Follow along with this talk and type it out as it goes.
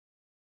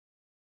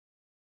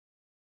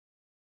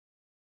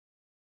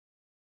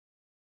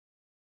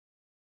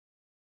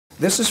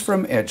This is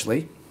from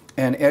Edgley,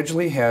 and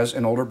Edgley has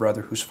an older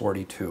brother who's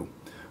 42.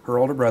 Her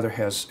older brother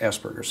has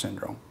Asperger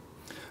syndrome.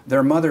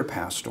 Their mother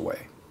passed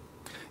away.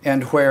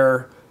 And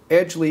where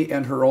Edgley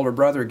and her older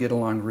brother get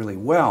along really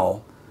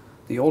well,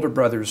 the older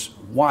brother's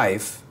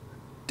wife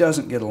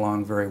doesn't get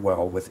along very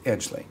well with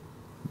Edgley.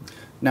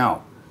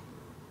 Now,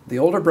 the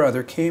older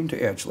brother came to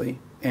Edgley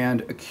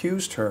and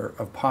accused her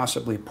of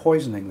possibly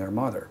poisoning their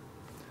mother.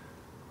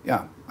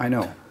 Yeah, I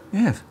know.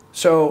 Yes.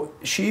 So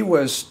she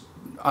was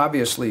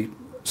obviously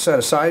set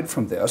aside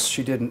from this.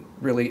 She didn't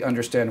really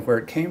understand where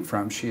it came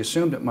from. She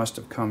assumed it must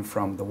have come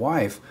from the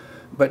wife,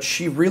 but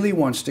she really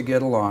wants to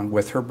get along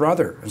with her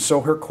brother. And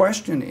so her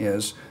question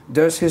is,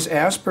 does his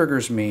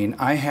Asperger's mean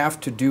I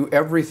have to do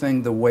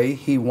everything the way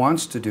he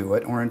wants to do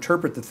it or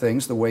interpret the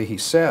things the way he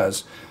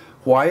says?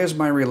 Why is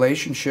my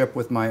relationship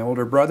with my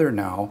older brother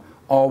now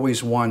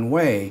always one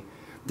way?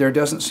 There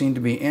doesn't seem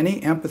to be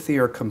any empathy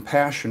or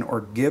compassion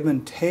or give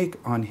and take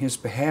on his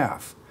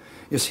behalf.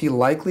 Is he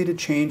likely to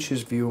change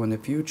his view in the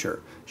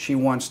future? She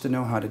wants to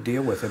know how to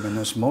deal with him in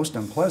this most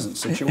unpleasant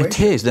situation.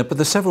 It is, but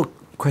there's several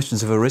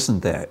questions have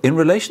arisen there. In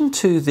relation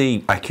to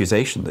the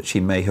accusation that she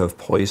may have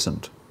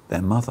poisoned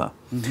their mother,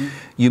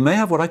 you may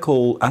have what I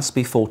call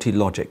Aspie faulty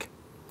logic.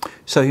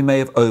 So he may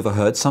have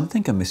overheard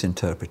something and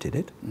misinterpreted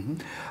it,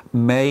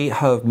 may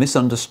have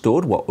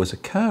misunderstood what was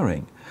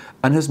occurring,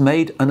 and has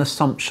made an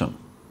assumption.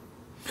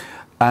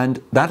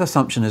 And that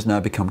assumption has now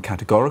become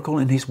categorical,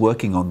 and he's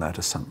working on that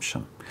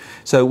assumption.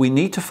 So we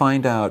need to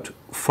find out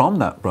from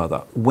that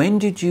brother, when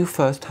did you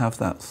first have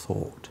that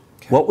thought?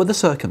 Okay. What were the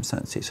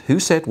circumstances? Who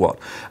said what?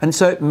 And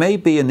so it may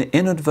be an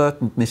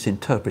inadvertent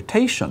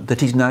misinterpretation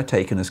that he's now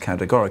taken as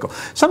categorical.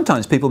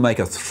 Sometimes people make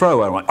a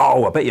throwaway, like,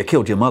 oh, I bet you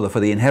killed your mother for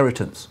the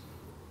inheritance.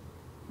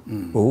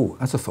 Oh,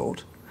 that's a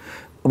thought.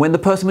 When the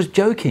person was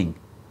joking,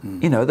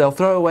 you know, they'll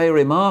throw away a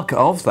remark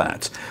of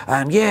that.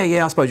 And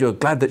yeah, I suppose you're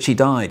glad that she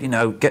died, you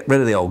know, get rid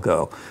of the old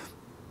girl.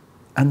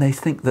 And they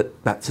think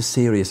that that's a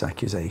serious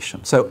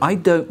accusation. So I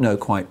don't know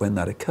quite when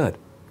that occurred.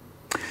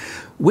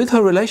 With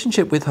her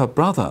relationship with her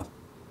brother,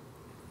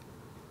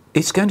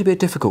 it's going to be a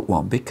difficult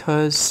one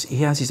because he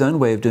has his own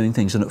way of doing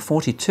things. And at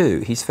 42,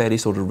 he's fairly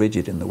sort of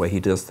rigid in the way he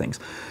does things.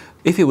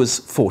 If he was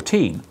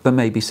 14, there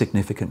may be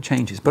significant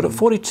changes. But at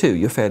 42,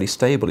 you're fairly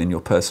stable in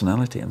your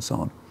personality and so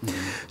on.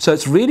 So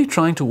it's really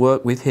trying to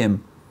work with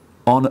him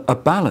on a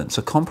balance,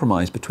 a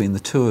compromise between the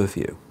two of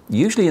you.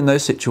 Usually in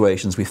those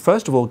situations, we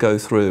first of all go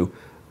through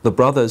the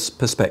brother's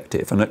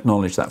perspective and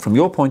acknowledge that from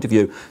your point of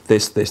view,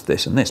 this,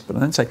 and this. But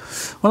then say,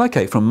 well,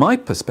 okay, from my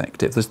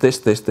perspective, there's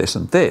this,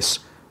 and this.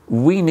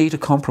 We need a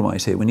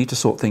compromise here. We need to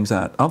sort things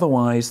out.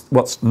 Otherwise,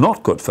 what's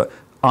not good for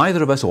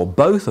either of us or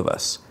both of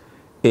us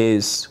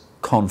is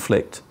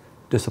conflict,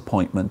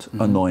 disappointment,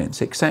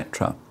 annoyance,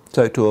 etc.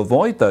 So to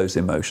avoid those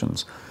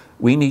emotions,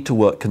 we need to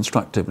work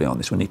constructively on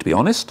this. We need to be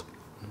honest.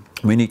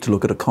 We need to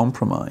look at a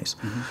compromise,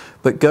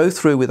 but go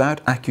through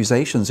without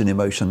accusations and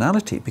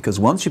emotionality, because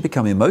once you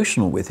become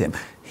emotional with him,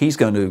 he's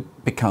going to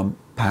become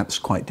perhaps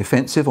quite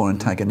defensive or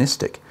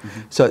antagonistic.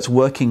 So it's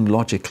working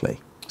logically.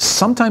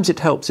 Sometimes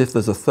it helps if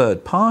there's a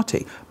third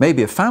party,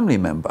 maybe a family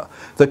member,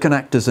 that can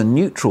act as a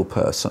neutral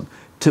person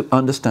to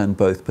understand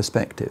both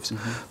perspectives.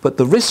 But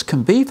the risk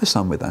can be for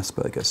some with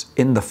Asperger's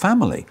in the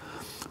family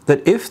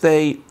that if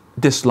they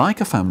dislike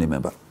a family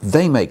member,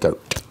 they may go,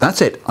 that's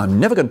it, I'm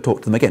never going to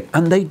talk to them again.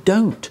 And they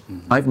don't.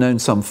 I've known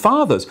some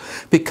fathers,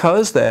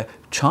 because their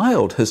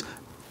child has,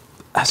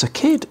 as a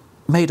kid,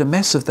 made a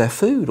mess of their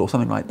food or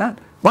something like that.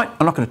 Right,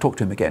 I'm not going to talk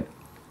to him again.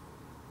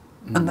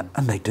 And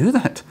they do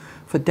that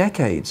for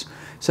decades.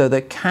 So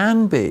there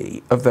can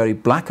be a very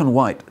black and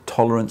white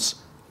tolerance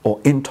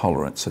or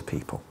intolerance of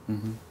people.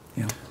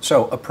 Yeah.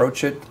 So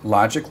approach it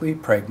logically,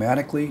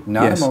 pragmatically,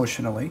 not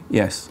emotionally.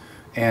 Yes.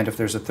 And if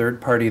there's a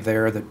third party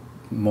there that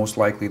most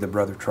likely the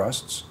brother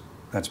trusts,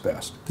 that's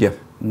best. Yeah.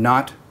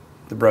 Not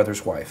the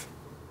brother's wife.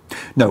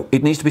 No,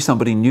 it needs to be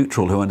somebody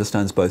neutral who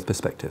understands both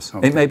perspectives.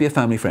 Okay. It may be a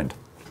family friend.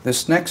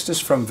 This next is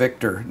from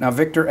Victor. Now,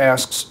 Victor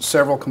asks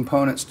several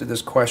components to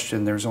this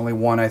question. There's only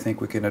one I think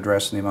we can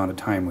address in the amount of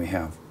time we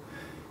have.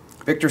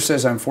 Victor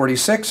says, I'm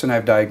 46 and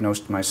I've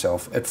diagnosed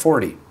myself at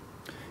 40.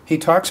 He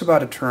talks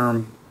about a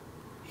term,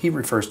 he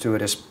refers to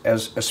it as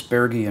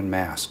Aspergian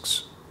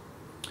Masks.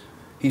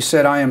 He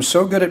said, I am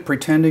so good at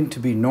pretending to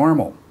be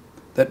normal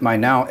that my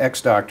now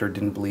ex-doctor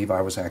didn't believe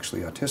I was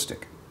actually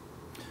autistic.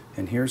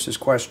 And here's his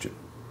question.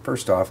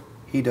 First off,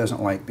 he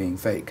doesn't like being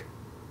fake.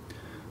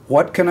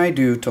 What can I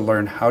do to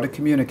learn how to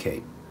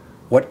communicate?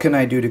 What can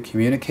I do to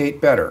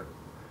communicate better?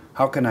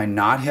 How can I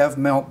not have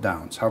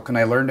meltdowns? How can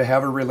I learn to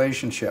have a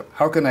relationship?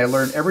 How can I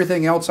learn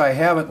everything else I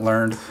haven't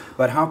learned,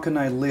 but how can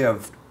I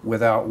live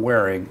without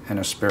wearing an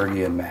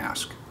Aspergian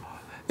mask?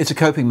 It's a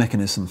coping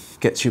mechanism,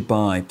 gets you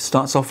by.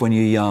 Starts off when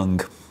you're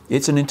young.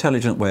 It's an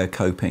intelligent way of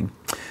coping.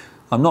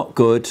 I'm not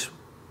good,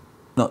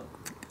 not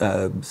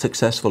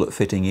successful at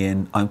fitting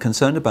in. I'm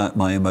concerned about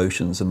my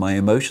emotions, and my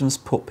emotions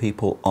put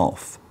people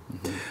off.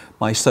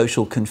 my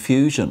social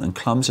confusion and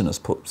clumsiness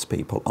puts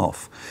people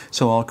off.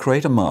 So I'll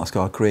create a mask,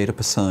 I'll create a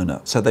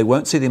persona. So they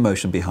won't see the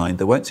emotion behind,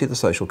 they won't see the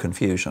social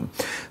confusion.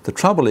 The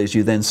trouble is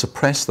you then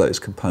suppress those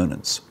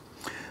components.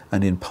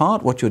 And in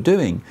part what you're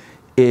doing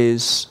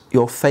is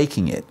you're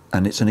faking it,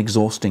 and it's an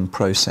exhausting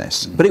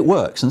process. But it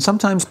works, and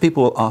sometimes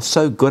people are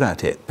so good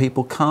at it,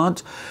 people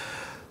can't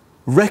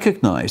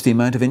recognize the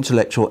amount of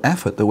intellectual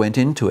effort that went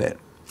into it.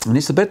 And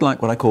it's a bit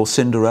like what I call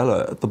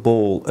Cinderella at the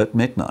ball at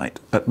midnight.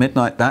 At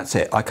midnight, that's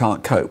it, I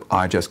can't cope,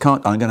 I just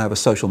can't, I'm going to have a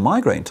social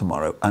migraine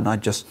tomorrow, and I'm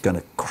just going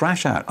to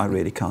crash out, I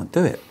really can't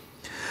do it.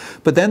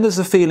 But then there's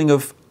the feeling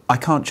of, I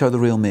can't show the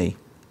real me.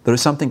 There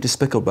is something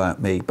despicable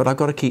about me, but I've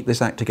got to keep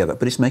this act together,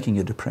 but it's making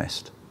you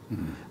depressed.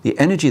 The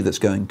energy that's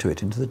going to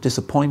it, into the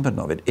disappointment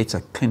of it, it's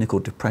a clinical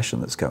depression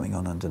that's going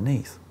on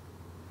underneath.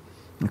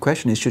 The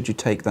question is, should you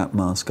take that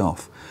mask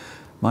off?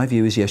 My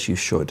view is yes, you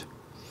should.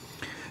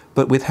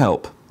 But with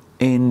help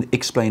in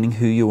explaining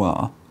who you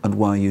are and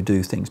why you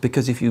do things.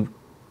 Because if you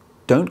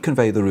don't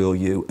convey the real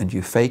you and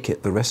you fake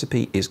it, the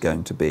recipe is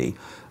going to be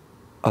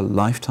a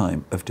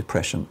lifetime of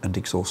depression and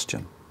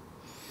exhaustion.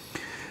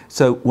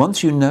 So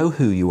once you know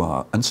who you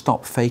are and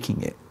stop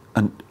faking it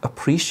and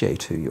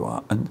appreciate who you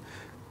are and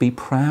be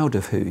proud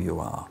of who you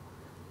are,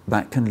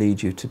 that can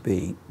lead you to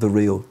be the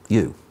real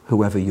you,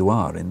 whoever you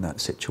are in that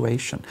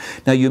situation.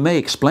 Now you may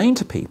explain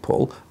to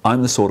people,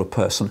 I'm the sort of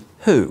person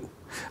who,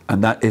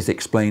 and that is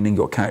explaining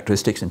your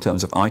characteristics in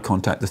terms of eye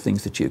contact, the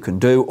things that you can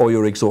do, or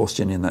your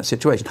exhaustion in that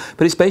situation.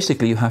 But it's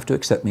basically you have to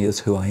accept me as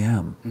who I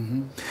am.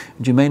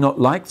 And you may not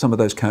like some of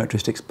those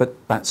characteristics, but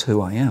that's who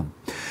I am.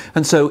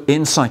 And so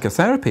in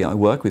psychotherapy, I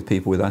work with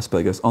people with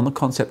Asperger's on the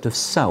concept of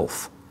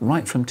self,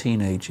 right from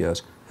teenage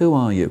years. Who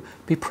are you?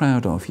 Be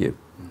proud of you.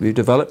 We've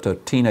developed a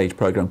teenage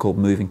program called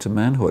Moving to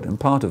Manhood, and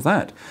part of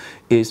that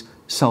is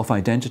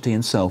self-identity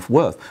and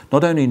self-worth,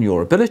 not only in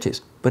your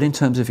abilities, but in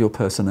terms of your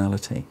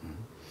personality.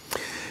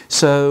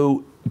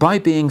 So by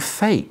being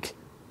fake,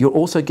 you're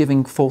also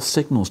giving false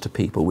signals to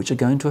people which are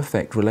going to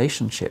affect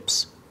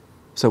relationships.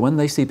 So when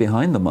they see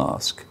behind the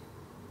mask,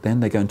 then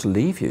they're going to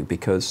leave you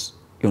because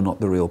you're not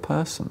the real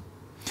person.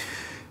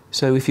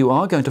 So if you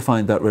are going to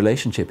find that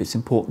relationship, it's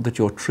important that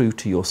you're true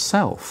to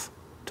yourself,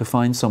 to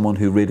find someone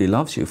who really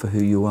loves you for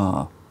who you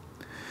are.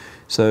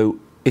 So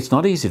it's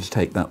not easy to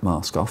take that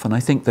mask off, and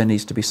I think there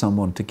needs to be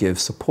someone to give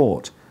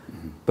support.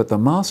 But the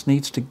mask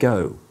needs to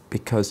go,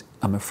 because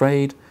I'm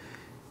afraid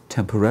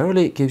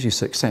temporarily it gives you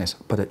success,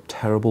 but at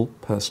terrible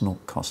personal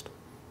cost.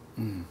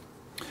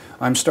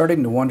 I'm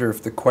starting to wonder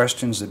if the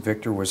questions that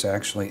Victor was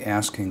actually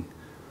asking,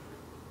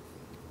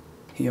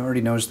 he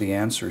already knows the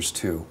answers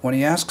to. When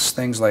he asks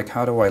things like,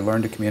 how do I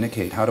learn to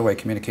communicate? How do I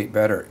communicate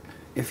better?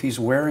 If he's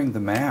wearing the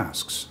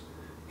masks,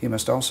 he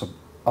must also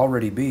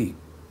already be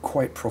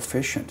quite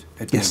proficient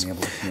at being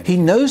able to communicate. He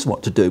knows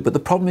what to do, but the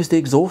problem is the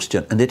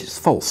exhaustion, and it is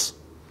false.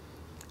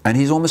 And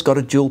he's almost got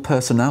a dual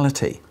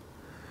personality.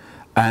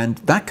 And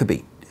that could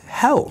be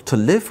hell to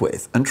live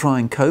with and try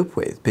and cope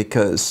with,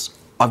 because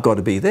I've got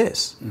to be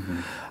this.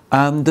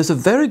 There's a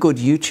very good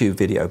YouTube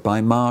video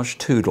by Marge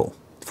Toodle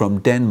from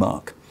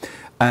Denmark,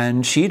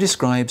 and she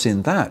describes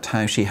in that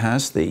how she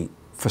has the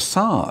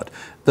facade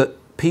that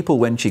people,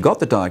 when she got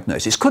the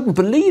diagnosis, couldn't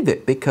believe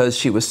it because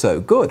she was so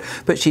good.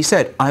 But she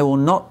said, I will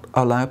not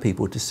allow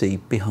people to see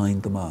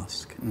behind the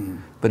mask.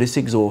 But it's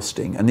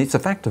exhausting, and it's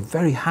in fact a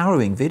very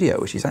harrowing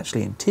video, which is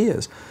actually in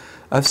tears,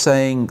 of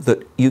saying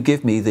that you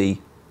give me the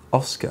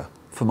Oscar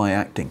for my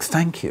acting.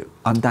 Thank you,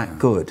 I'm that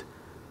good.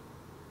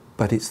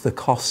 But it's the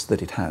cost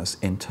that it has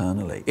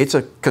internally. It's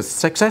a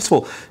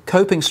successful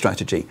coping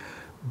strategy,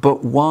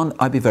 but one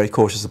I'd be very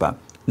cautious about.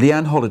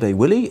 Leanne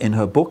Holiday-Willey, in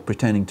her book,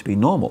 Pretending to be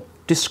Normal,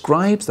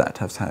 describes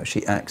that as how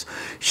she acts.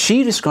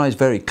 She describes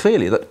very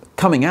clearly that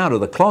coming out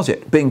of the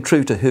closet, being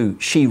true to who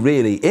she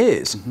really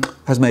is,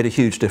 has made a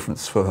huge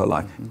difference for her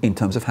life in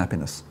terms of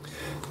happiness.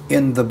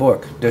 In the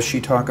book, does she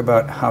talk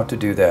about how to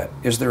do that?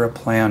 Is there a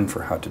plan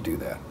for how to do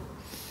that?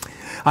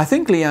 I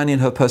think Leanne, in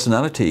her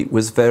personality,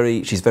 she's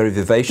very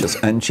vivacious,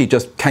 and she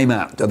just came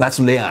out. That's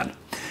Leanne.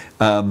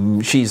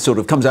 She sort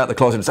of comes out of the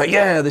closet and says,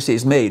 yeah, this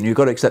is me, and you've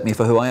got to accept me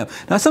for who I am.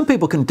 Now, some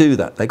people can do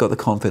that. They've got the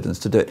confidence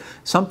to do it.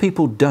 Some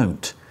people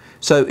don't.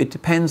 So it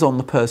depends on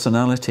the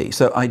personality.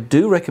 So I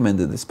do recommend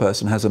that this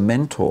person has a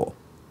mentor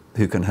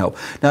who can help.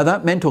 Now,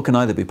 that mentor can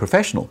either be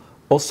professional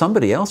or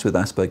somebody else with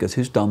Asperger's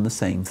who's done the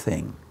same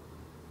thing.